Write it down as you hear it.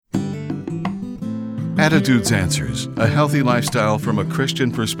Attitudes Answers, a healthy lifestyle from a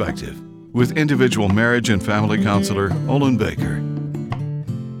Christian perspective, with individual marriage and family counselor Olin Baker.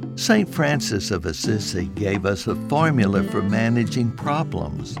 St. Francis of Assisi gave us a formula for managing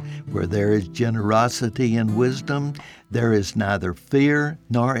problems. Where there is generosity and wisdom, there is neither fear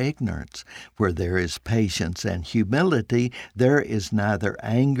nor ignorance. Where there is patience and humility, there is neither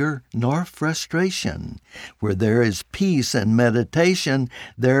anger nor frustration. Where there is peace and meditation,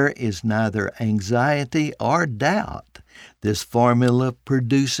 there is neither anxiety or doubt. This formula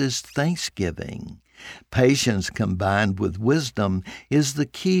produces thanksgiving. Patience combined with wisdom is the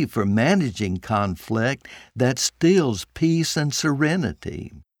key for managing conflict that steals peace and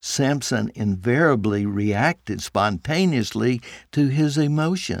serenity. Samson invariably reacted spontaneously to his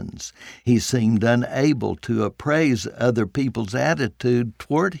emotions. He seemed unable to appraise other people's attitude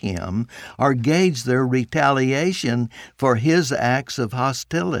toward him or gauge their retaliation for his acts of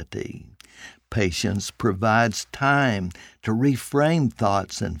hostility. Patience provides time to reframe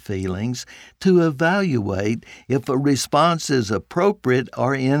thoughts and feelings, to evaluate if a response is appropriate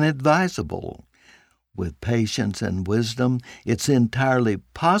or inadvisable. With patience and wisdom, it's entirely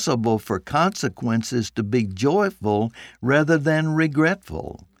possible for consequences to be joyful rather than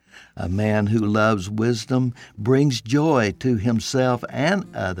regretful. A man who loves wisdom brings joy to himself and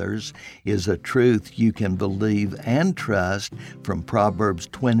others is a truth you can believe and trust from Proverbs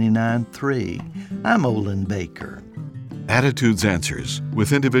 29:3. I'm Olin Baker. Attitudes Answers,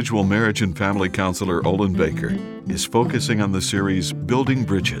 with individual marriage and family counselor Olin Baker, is focusing on the series Building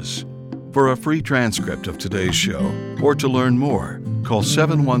Bridges. For a free transcript of today's show, or to learn more, call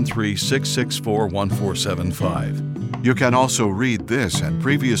 713-664-1475. You can also read this and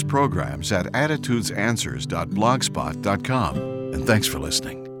previous programs at attitudesanswers.blogspot.com. And thanks for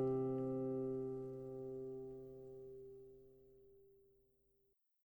listening.